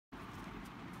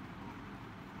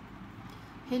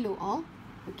Hello all.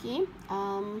 Okay,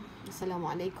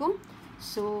 Assalamualaikum.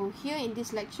 So here in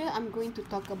this lecture I'm going to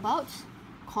talk about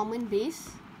common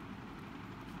base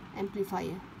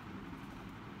amplifier.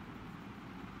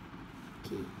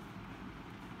 Okay,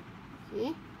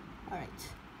 alright.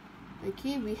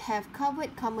 Okay, we have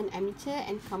covered common emitter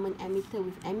and common emitter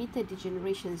with emitter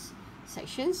degenerations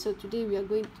sections. So today we are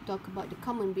going to talk about the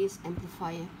common base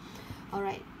amplifier.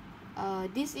 Alright.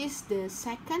 This is the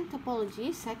second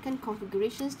topology, second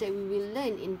configurations that we will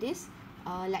learn in this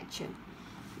lecture.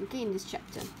 Okay, in this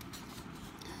chapter.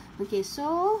 Okay,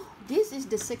 so this is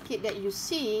the circuit that you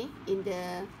see in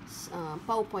the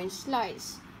PowerPoint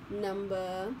slides.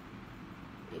 Number,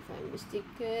 if I'm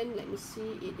mistaken, let me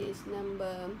see, it is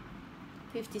number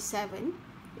 57.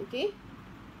 Okay,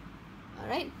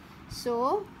 alright.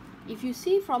 So if you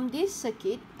see from this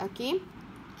circuit, okay,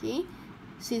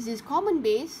 since it's common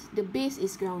base, the base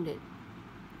is grounded.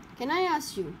 Can I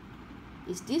ask you,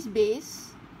 is this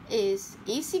base is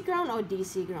AC ground or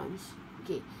DC grounds?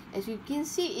 Okay, as you can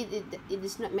see, it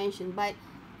is not mentioned, but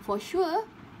for sure,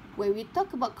 when we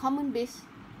talk about common base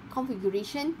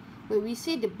configuration, when we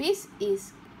say the base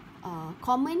is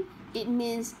common, it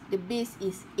means the base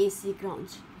is AC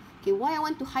grounds. Okay, why I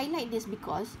want to highlight this,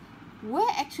 because where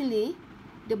actually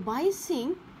the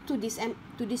biasing to these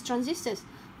transistors.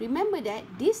 Remember that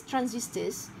these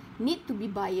transistors need to be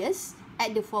biased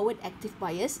at the forward active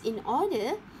bias in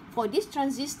order for this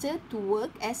transistor to work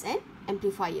as an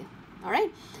amplifier.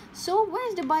 Alright, so where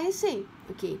is the biasing?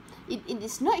 Okay, it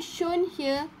is not shown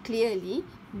here clearly,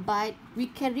 but we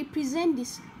can represent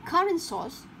this current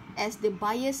source as the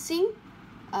biasing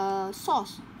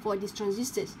source for these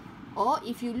transistors. Or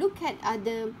if you look at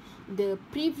the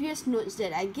previous notes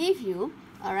that I gave you,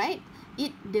 alright,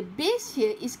 the base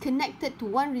here is connected to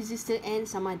one resistor and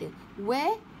some other,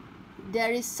 where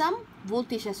there is some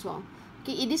voltage as well.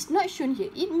 Okay, it is not shown here.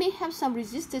 It may have some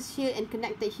resistors here and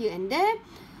connected here and there,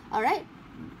 alright,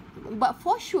 but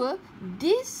for sure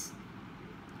these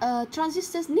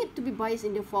transistors need to be biased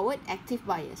in the forward active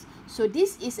bias. So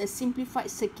this is a simplified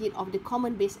circuit of the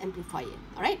common base amplifier.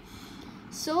 Alright,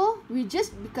 so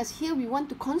because here we want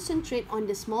to concentrate on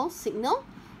the small signal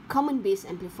common base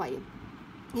amplifier.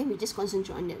 Okay, we just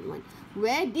concentrate on that one,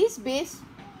 where this base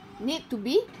need to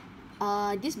be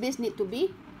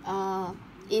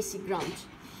AC ground.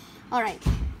 All right.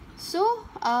 So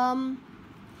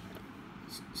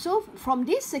so from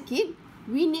this circuit,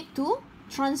 we need to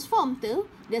transform to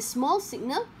the small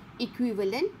signal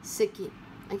equivalent circuit.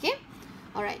 Okay.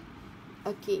 All right.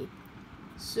 Okay.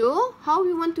 So how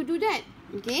we want to do that?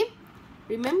 Okay.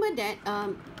 Remember that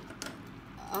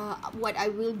what I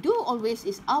will do always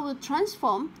is I will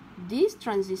transform these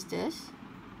transistors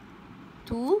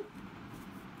to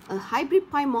a hybrid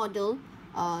pi model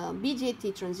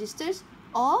BJT transistors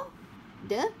or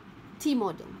the T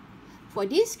model. For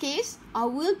this case, I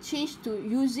will change to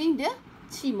using the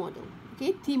T model.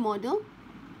 Okay, T model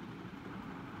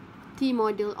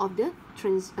of the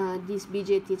these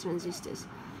BJT transistors.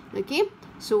 Okay,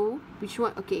 so which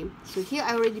one? Okay, so here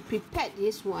I already prepared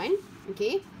this one.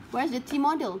 Okay, where's the T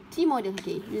model? T model,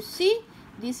 okay, you see,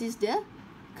 this is the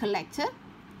collector,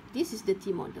 this is the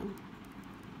T model.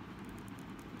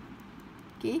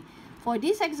 Okay, for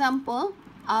this example,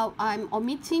 I'm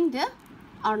omitting the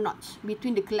R0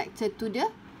 between the collector to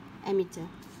the emitter,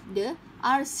 the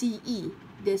RCE,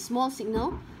 the small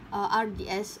signal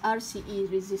RDS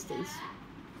RCE resistance.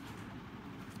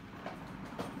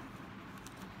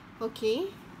 Okay,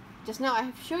 just now I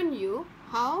have shown you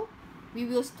how we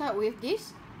will start with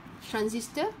this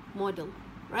transistor model,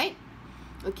 right?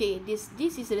 Okay, this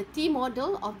is the T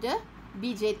model of the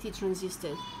BJT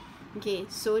transistor. Okay,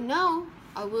 so now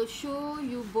I will show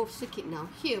you both circuit now.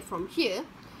 Here, from here,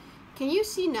 can you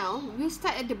see now, we'll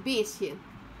start at the base here.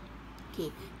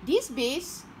 Okay, this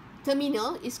base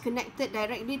terminal is connected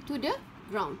directly to the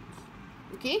ground.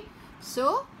 Okay,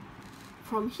 so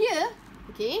from here,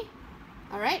 okay,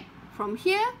 alright, from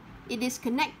here it is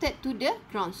connected to the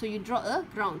ground, so you draw a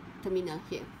ground terminal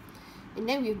here, and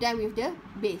then we've done with the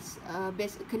base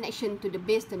connection to the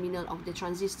base terminal of the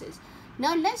transistors.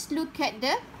 Now let's look at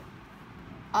the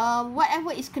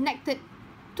whatever is connected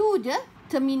to the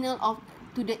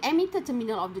emitter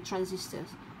terminal of the transistors.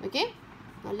 Okay,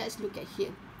 now let's look at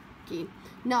here. Okay,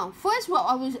 now first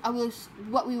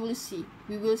what we will see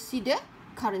the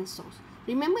current source.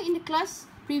 Remember in the class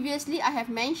previously I have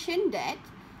mentioned that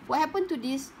what happened to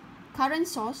this current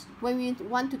source when we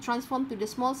want to transform to the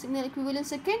small signal equivalent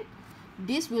circuit?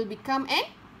 This will become an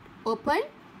open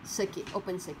circuit.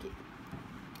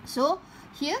 So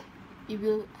here it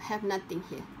will have nothing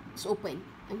here, it's open.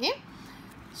 Okay,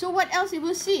 So what else you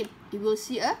will see? You will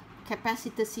see a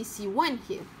capacitor CC1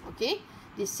 here. Okay,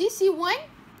 the CC1,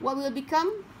 what will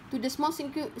become to the small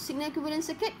signal equivalent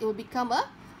circuit? It will become a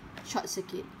short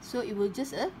circuit. So it will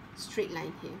just a straight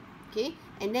line here. Okay,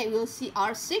 and then we'll see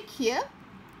R6 here.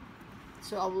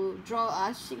 So I will draw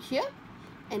R6 here,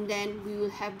 and then we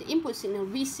will have the input signal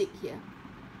V6 here,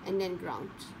 and then ground.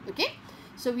 Okay,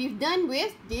 so we've done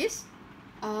with this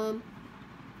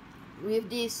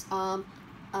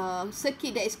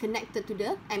circuit that is connected to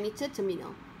the emitter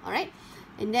terminal. Alright,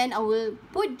 and then I will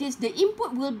put this, the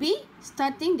input will be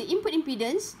starting, the input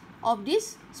impedance of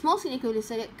this small signal equivalent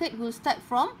circuit will start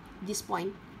from this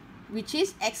point, which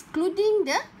is excluding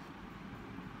the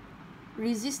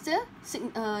resistor,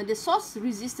 the source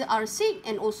resistor R6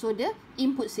 and also the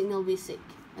input signal V6.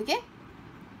 Okay.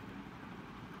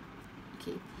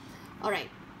 Okay. Alright.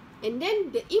 And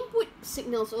then the input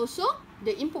signals also,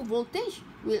 the input voltage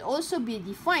will also be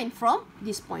defined from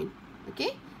this point.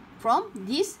 Okay. From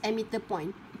this emitter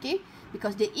point. Okay.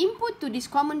 Because the input to this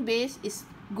common base is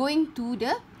going to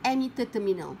the emitter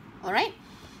terminal. Alright.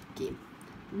 Okay.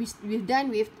 We've done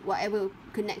with whatever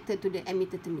connected to the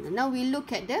emitter terminal. Now we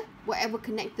look at the whatever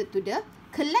connected to the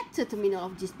collector terminal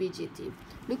of this BJT.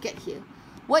 Look at here.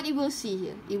 What you will see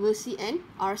here? You will see an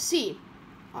RC.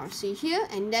 RC here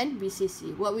and then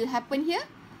VCC. What will happen here?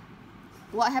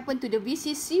 What happened to the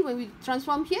VCC when we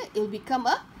transform here? It will become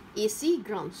a AC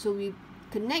ground. So we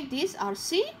connect this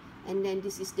RC and then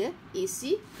this is the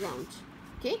AC ground.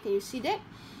 Okay, can you see that?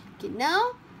 Okay,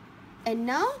 now and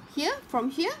now here, from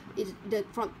here is the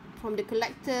from the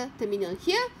collector terminal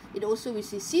here, it also will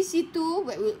see CC2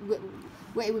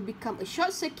 where it will become a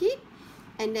short circuit,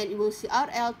 and then it will see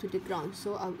RL to the ground.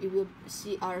 So it will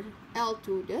see RL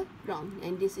to the ground,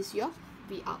 and this is your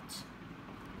V out.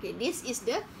 Okay, this is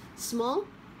the small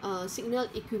signal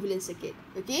equivalent circuit.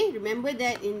 Okay, remember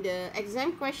that in the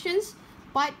exam questions,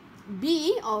 part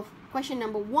B of question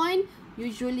number 1,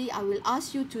 usually I will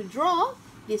ask you to draw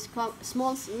this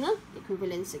small signal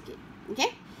equivalent circuit.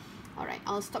 Okay, alright,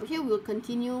 I'll stop here. We'll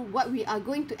continue what we are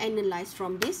going to analyze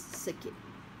from this circuit.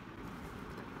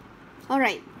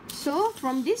 Alright, so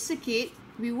from this circuit,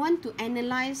 we want to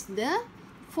analyze the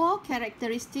 4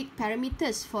 characteristic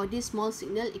parameters for this small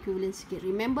signal equivalent circuit.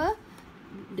 Remember,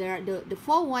 the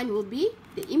 4 one will be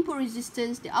the input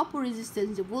resistance, the output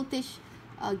resistance, the voltage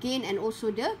gain, and also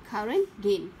the current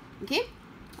gain. Okay,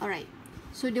 alright.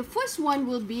 So the first one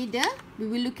will be we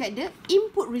will look at the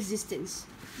input resistance.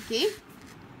 Okay,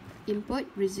 input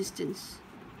resistance.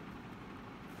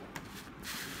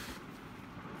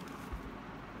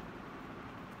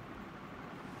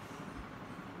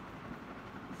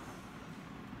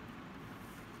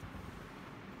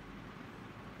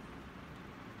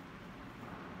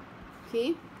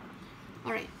 Okay,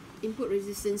 alright, input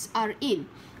resistance R in.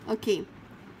 Okay.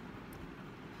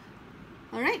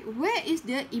 Alright, where is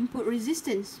the input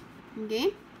resistance?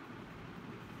 Okay.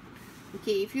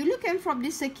 Okay, if you look at from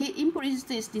this circuit, input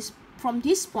resistance is from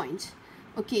this point.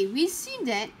 Okay, we see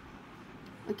that.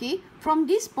 Okay, from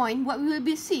this point, what we will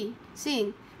be seeing,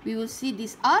 we will see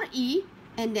this RE,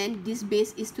 and then this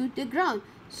base is to the ground.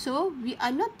 So we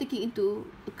are not taking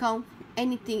into account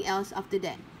anything else after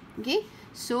that. Okay,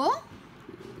 so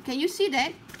can you see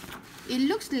that? It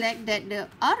looks like that the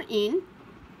R in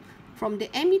from the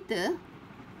emitter,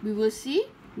 we will see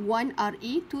 1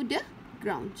 RE to the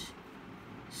ground.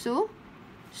 So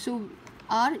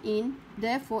R in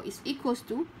therefore is equals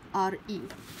to RE.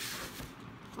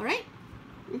 Alright?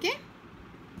 Okay?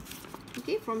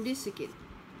 Okay, from this circuit.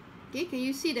 Okay, can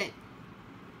you see that?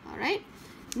 Alright.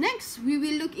 Next, we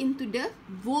will look into the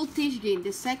voltage gain.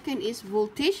 The second is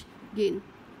voltage gain.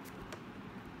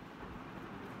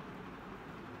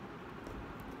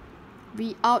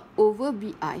 V out over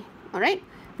VI. Alright?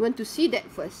 We want to see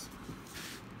that first.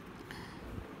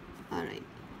 Alright.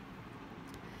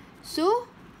 So,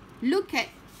 look at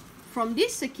from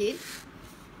this circuit,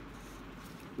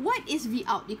 what is V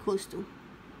out equals to?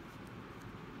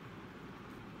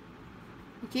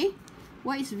 Okay?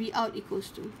 What is V out equals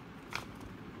to?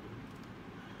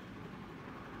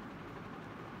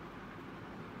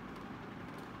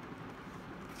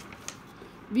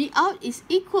 V out is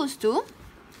equals to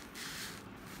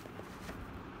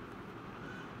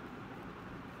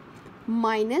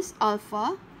minus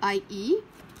alpha IE,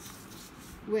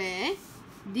 where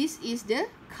this is the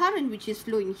current which is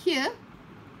flowing here.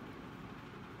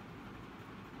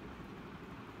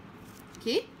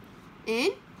 Okay,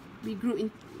 and we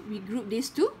group these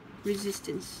to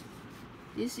resistance.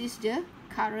 This is the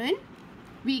current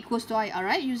V equals to I,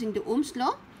 alright, using the Ohm's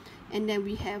law, and then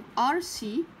we have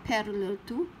RC parallel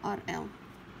to RL.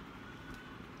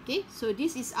 Okay, so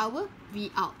this is our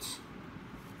V out.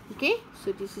 Okay,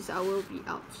 so this is our V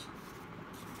out.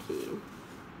 Okay,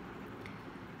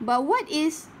 but what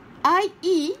is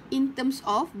IE in terms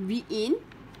of V in?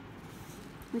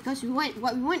 Because what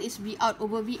we want is V out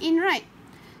over V in, right?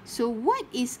 So what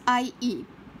is IE?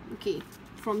 Okay,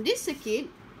 from this circuit,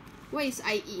 what is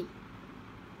IE?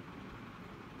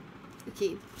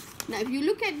 Okay, now if you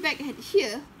look at back at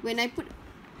here, when I put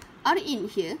R in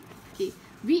here, okay,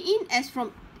 V in as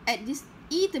from at this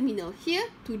E terminal here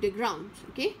to the ground,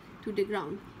 okay, to the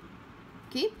ground.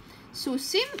 Okay, so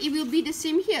same, it will be the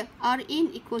same here. R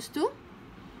in equals to,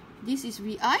 this is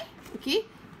VI, okay,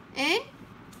 and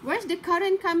where's the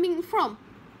current coming from?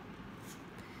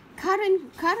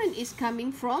 Current is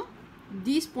coming from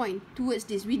this point towards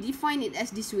this. We define it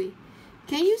as this way.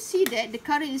 Can you see that the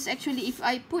current is actually, if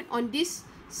I put on this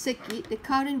circuit, the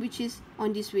current which is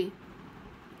on this way?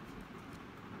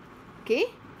 Okay,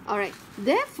 alright.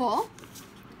 Therefore,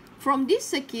 from this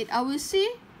circuit, I will say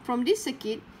from this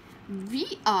circuit,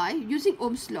 VI, using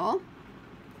Ohm's law,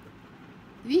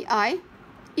 VI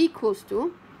equals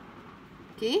to,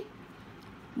 okay,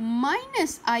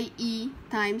 minus IE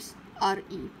times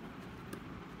RE.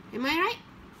 Am I right?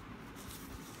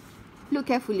 Look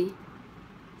carefully.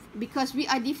 Because we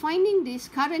are defining this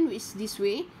current is this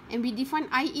way, and we define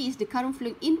IE is the current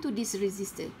flowing into this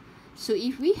resistor. So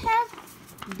if we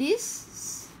have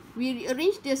this, we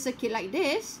rearrange the circuit like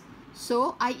this,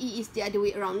 so IE is the other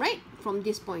way around, right? From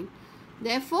this point.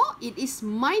 Therefore, it is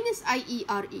minus IE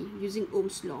RE using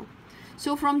Ohm's law.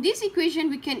 So from this equation,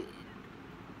 we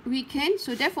can,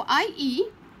 so therefore IE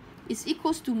is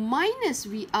equals to minus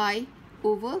VI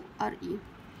over RE.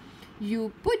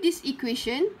 You put this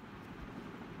equation,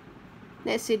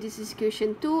 let's say this is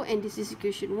equation 2 and this is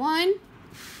equation 1.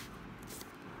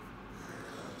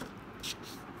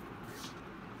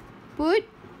 Put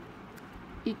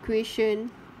equation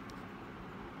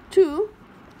 2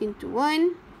 into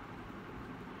 1.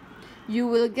 You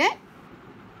will get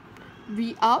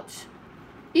V out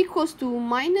equals to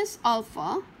minus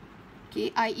alpha,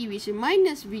 okay, IE which is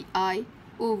minus VI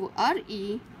over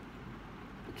RE,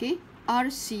 okay,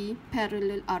 RC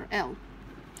parallel RL.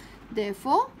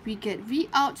 Therefore, we get V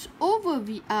out over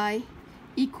VI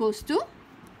equals to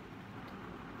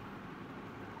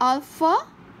alpha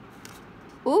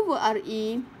over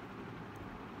RE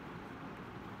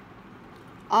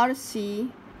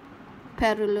RC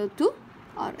parallel to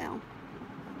RL.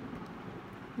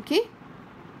 Okay?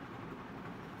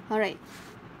 Alright.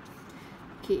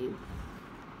 Okay.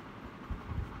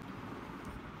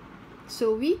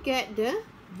 So we get the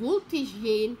voltage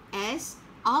gain as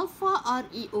alpha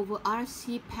RE over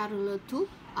RC parallel to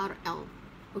RL.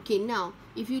 Okay, now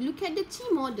if you look at the T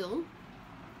model,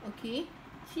 okay,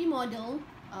 T model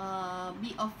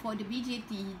for the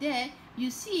BJT, there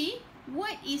you see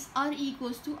what is RE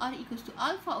equals to? RE equals to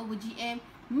alpha over GM,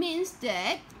 means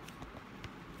that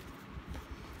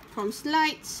from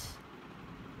slides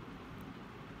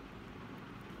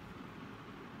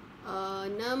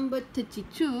number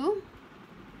 32,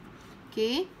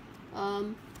 okay,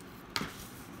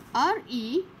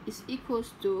 RE is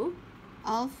equals to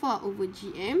alpha over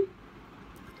GM,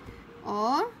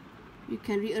 or you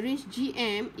can rearrange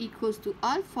GM equals to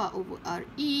alpha over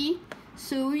RE.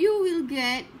 So you will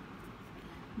get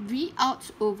V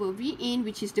out over V in,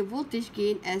 which is the voltage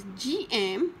gain, as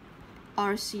GM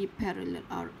RC parallel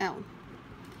RL.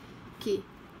 Okay,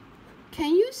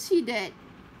 can you see that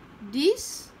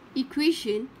this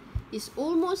equation is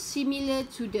almost similar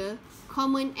to the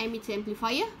common emitter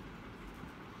amplifier?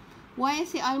 Why I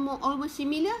say almost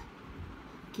similar?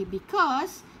 Okay,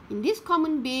 because in this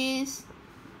common base,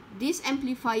 this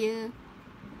amplifier,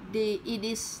 the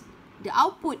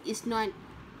output is not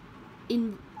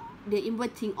in the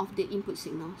inverting of the input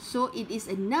signal, so it is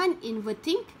a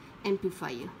non-inverting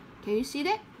amplifier. Can you see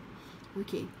that?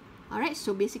 Okay, all right.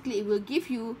 So basically, it will give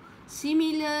you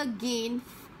similar gain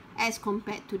as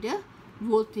compared to the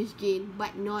voltage gain,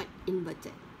 but not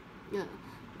inverted.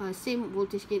 Same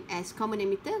voltage gain as common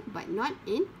emitter, but not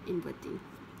in inverting.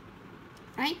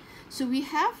 Right? So we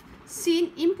have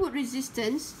seen input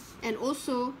resistance and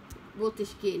also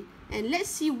voltage gain. And let's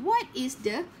see what is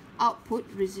the output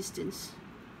resistance.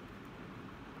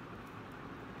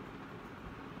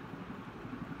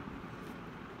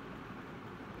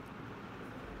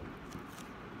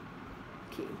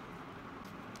 Okay.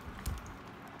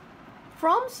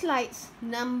 From slides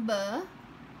number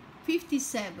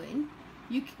 57,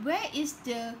 where is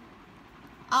the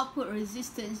output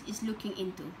resistance is looking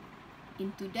into?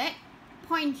 Into that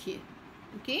point here.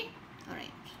 Okay?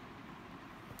 Alright.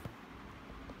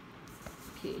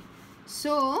 Okay.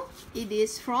 So, it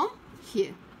is from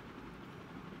here.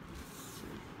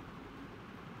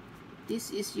 This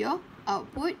is your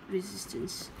output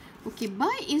resistance. Okay,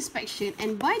 by inspection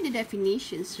and by the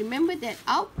definitions, remember that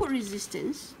output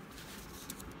resistance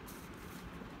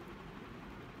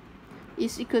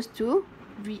is equals to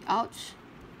V out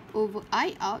over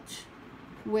I out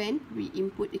when V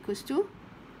input equals to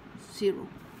 0.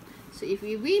 So if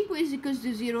V input is equals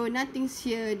to 0, nothing's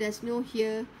here, there's no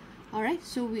here. Alright,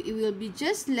 so it will be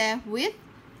just left with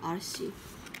RC.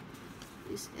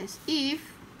 It's as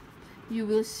if you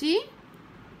will see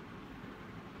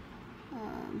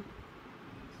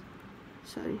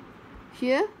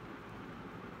here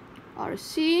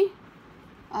RC,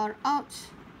 R out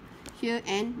here,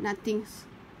 and nothing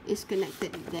is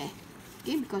connected there.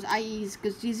 Okay, because I is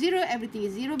equals to 0, everything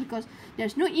is 0 because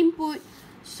there's no input.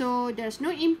 So there's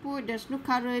no input, there's no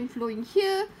current flowing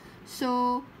here.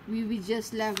 So we will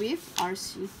just left with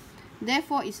RC.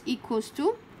 Therefore, it's equals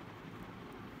to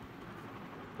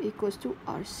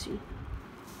RC.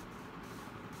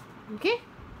 Okay.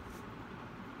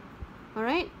 All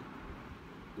right.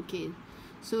 Okay.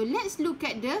 So let's look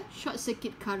at the short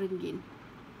circuit current gain.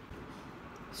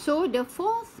 So the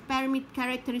fourth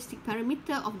characteristic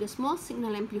parameter of the small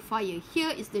signal amplifier here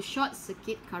is the short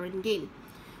circuit current gain.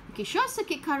 Okay, short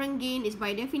circuit current gain is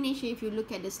by definition, if you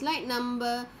look at the slide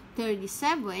number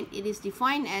 37, it is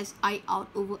defined as I out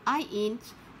over I in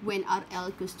when RL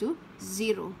equals to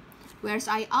 0. Whereas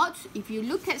I out, if you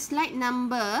look at slide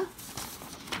number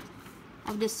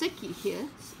of the circuit here,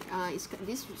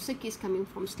 this circuit is coming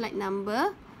from slide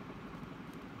number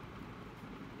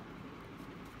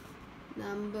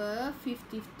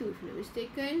 52, if I'm not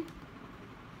mistaken.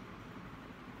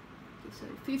 Okay,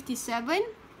 sorry, 57.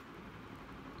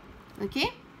 Okay,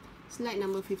 slide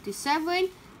number 57.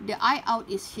 The I out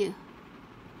is here.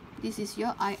 This is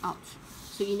your I out.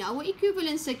 So in our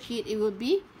equivalent circuit, it will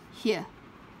be here.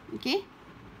 Okay,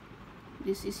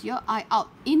 this is your I out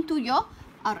into your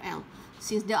RL.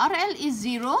 Since the RL is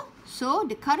 0, so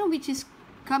the current which is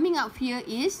coming out here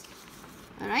is,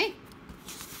 alright,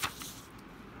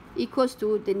 equals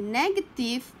to the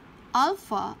negative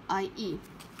alpha IE.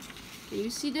 Can you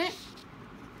see that?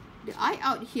 The I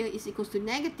out here is equals to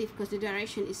negative because the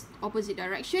direction is opposite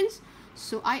directions.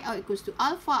 So I out equals to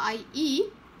alpha IE.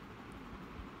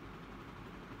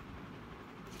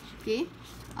 Okay,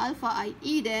 alpha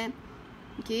IE there.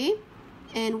 Okay,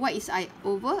 and what is I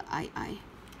over II?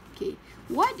 Okay,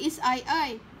 what is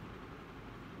II?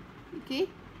 Okay,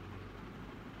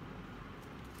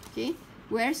 okay,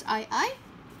 where's II?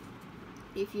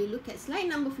 If you look at slide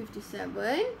number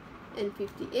 57 and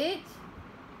 58,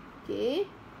 okay,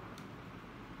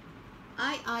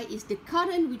 II is the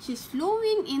current which is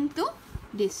flowing into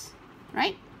this,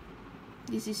 right?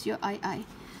 This is your II.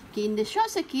 Okay, in the short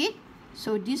circuit,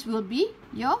 so this will be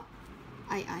your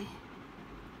II.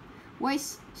 Why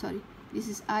is, sorry, this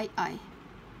is II.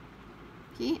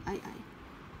 Okay, II.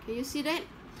 Can you see that?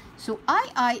 So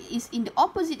II is in the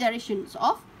opposite directions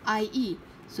of IE.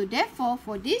 So therefore,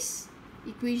 for this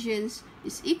equations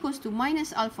is equals to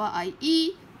minus alpha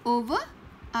IE over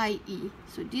IE.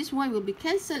 So this one will be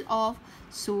cancelled off.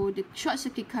 So the short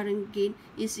circuit current gain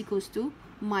is equals to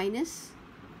minus,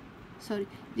 sorry,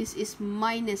 this is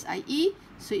minus IE.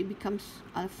 So it becomes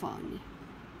alpha only.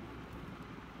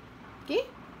 Okay,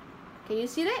 can you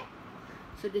see that?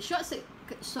 So the short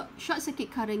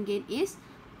circuit current gain is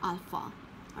alpha.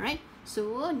 Alright,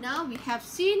 so now we have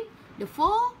seen the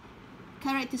four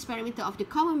characteristic parameter of the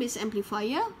common base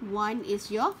amplifier. One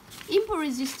is your input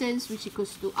resistance, which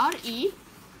equals to RE,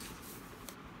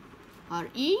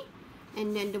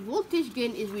 and then the voltage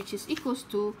gain is which is equals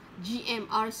to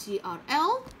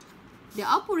GM-RC-RL. The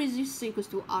output resistance equals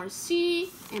to RC,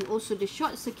 and also the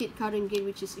short circuit current gain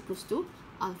which is equals to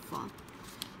alpha.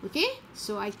 Okay,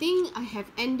 so I think I have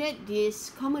ended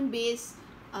this common base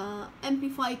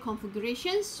amplifier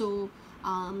configuration. So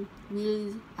I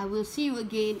will see you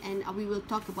again, and we will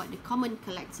talk about the common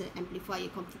collector amplifier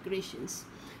configurations.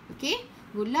 Okay,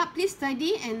 good luck. Please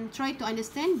study and try to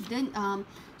understand. Then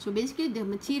so basically the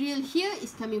material here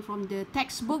is coming from the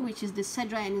textbook, which is the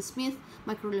Cedra and Smith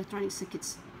Microelectronic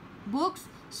Circuits books.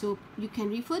 So you can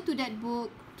refer to that book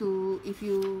to, if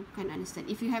you can understand.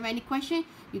 If you have any question,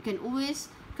 you can always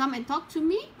come and talk to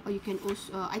me, or you can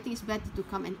also I think it's better to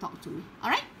come and talk to me. All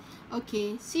right,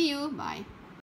 okay, see you, bye.